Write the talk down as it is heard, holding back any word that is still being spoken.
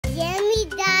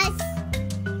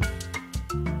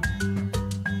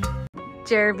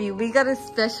Jeremy, we got a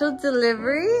special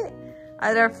delivery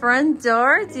at our front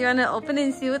door. Do you want to open it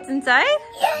and see what's inside?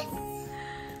 Yes.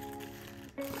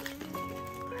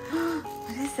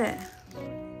 What is it?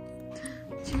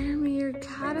 Jeremy, your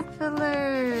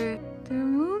caterpillar. They're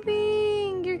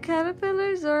moving. Your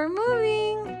caterpillars are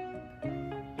moving.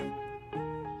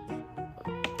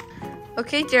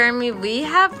 Okay, Jeremy, we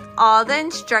have all the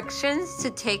instructions to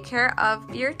take care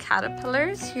of your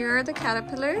caterpillars. Here are the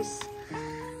caterpillars.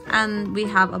 And we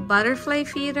have a butterfly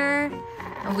feeder.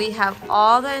 And we have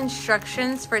all the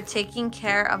instructions for taking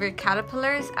care of your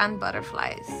caterpillars and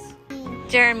butterflies.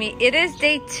 Jeremy, it is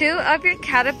day 2 of your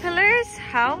caterpillars.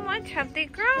 How much have they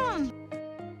grown?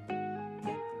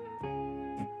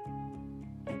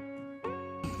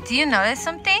 Do you notice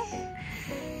something?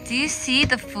 Do you see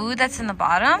the food that's in the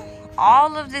bottom?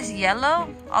 All of this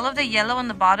yellow, all of the yellow on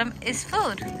the bottom is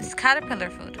food. It's caterpillar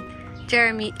food.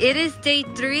 Jeremy, it is day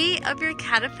 3 of your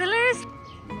caterpillars.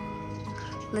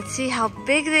 Let's see how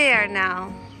big they are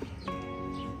now.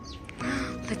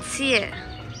 Let's see it.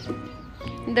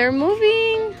 They're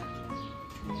moving.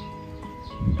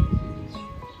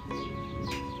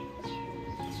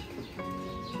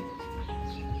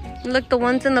 Look, the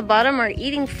ones in the bottom are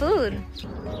eating food.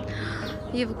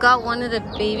 You've got one of the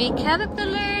baby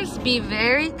caterpillars. Be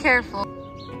very careful.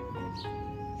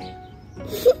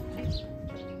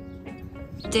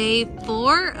 Day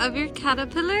 4 of your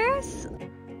caterpillars.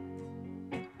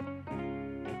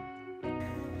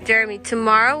 Jeremy,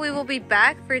 tomorrow we will be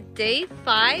back for day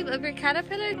 5 of your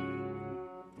caterpillar.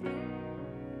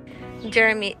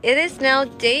 Jeremy, it is now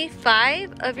day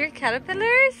 5 of your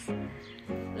caterpillars.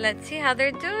 Let's see how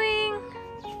they're doing.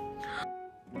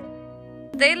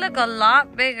 They look a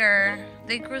lot bigger.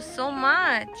 They grew so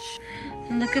much.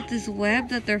 And look at this web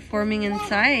that they're forming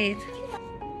inside.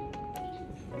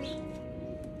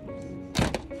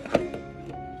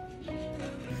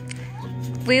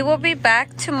 We will be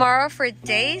back tomorrow for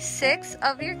day 6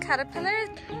 of your caterpillars.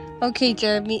 Okay,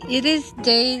 Jeremy, it is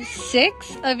day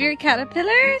 6 of your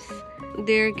caterpillars.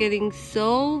 They're getting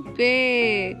so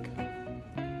big.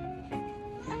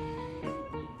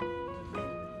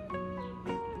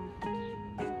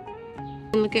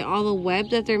 Look at all the web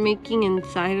that they're making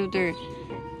inside of their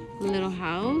little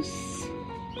house.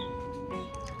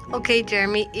 Okay,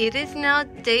 Jeremy, it is now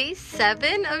day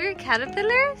 7 of your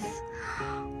caterpillars.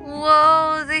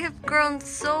 Whoa, they have grown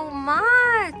so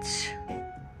much.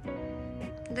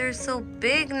 They're so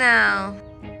big now.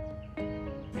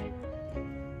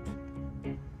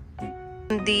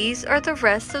 And these are the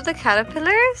rest of the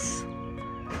caterpillars.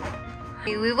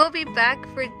 We will be back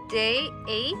for day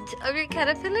 8 of your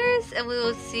caterpillars and we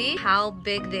will see how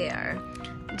big they are.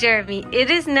 Jeremy,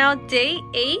 it is now day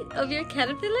 8 of your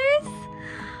caterpillars.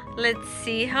 Let's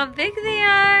see how big they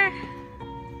are.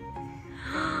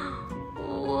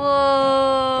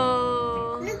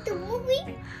 Whoa. Look, they're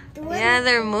moving. Yeah,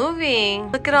 they're moving.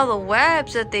 Look at all the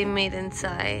webs that they made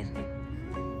inside.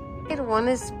 One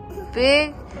is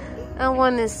big and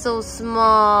one is so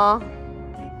small.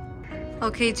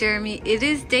 Okay, Jeremy, it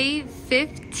is day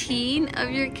 15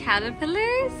 of your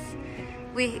caterpillars.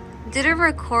 We didn't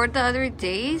record the other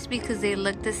days because they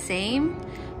look the same.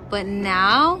 But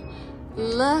now,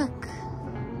 look.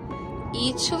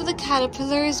 Each of the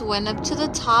caterpillars went up to the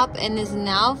top and is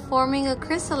now forming a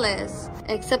chrysalis.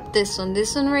 Except this one.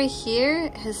 This one right here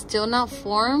has still not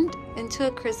formed into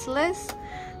a chrysalis.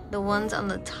 The ones on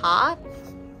the top.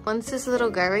 Once this little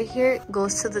guy right here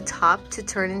goes to the top to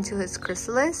turn into his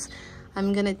chrysalis,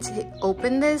 I'm gonna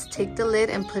open this, take the lid,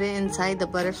 and put it inside the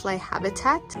butterfly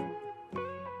habitat.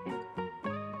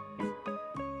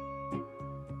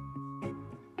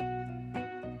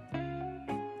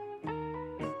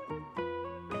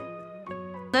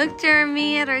 Look,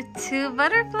 Jeremy, at our 2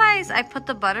 butterflies. I put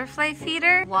the butterfly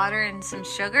feeder, water, and some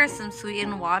sugar, some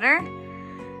sweetened water.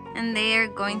 And they are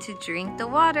going to drink the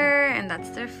water, and that's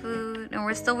their food. And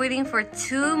we're still waiting for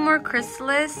 2 more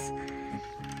chrysalis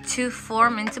to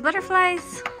form into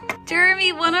butterflies.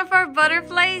 Jeremy, one of our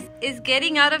butterflies is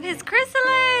getting out of his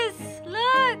chrysalis.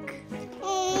 Look.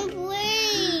 Oh,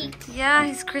 wait. Yeah,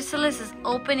 his chrysalis is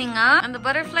opening up and the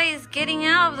butterfly is getting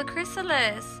out of the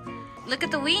chrysalis. Look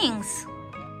at the wings.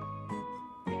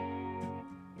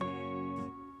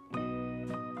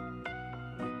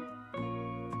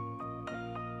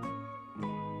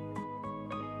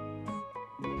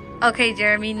 Okay,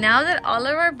 Jeremy, now that all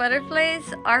of our butterflies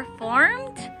are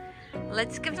formed,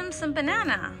 let's give them some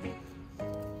banana.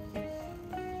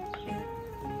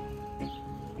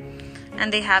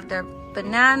 And they have their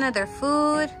banana, their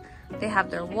food, they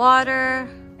have their water.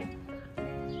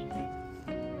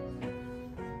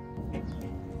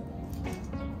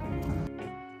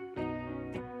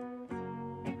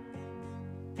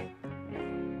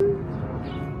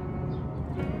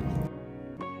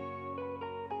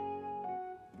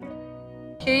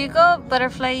 Here you go,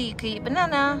 butterfly. You can eat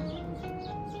banana.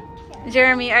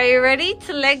 Jeremy, are you ready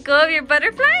to let go of your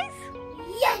butterflies?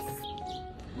 Yes.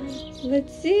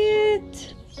 Let's see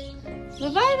it.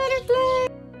 Bye-bye, butterfly.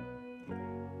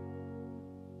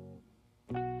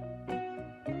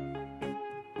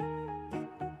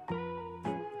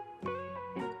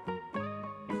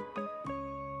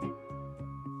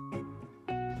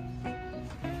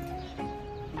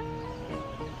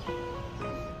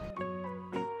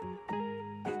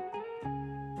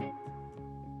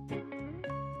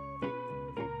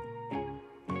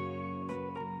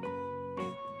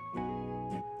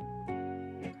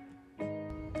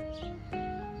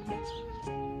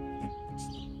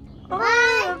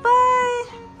 Bye. Bye.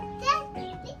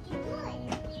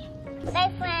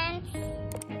 Bye, friends.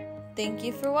 Thank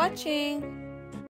you for watching.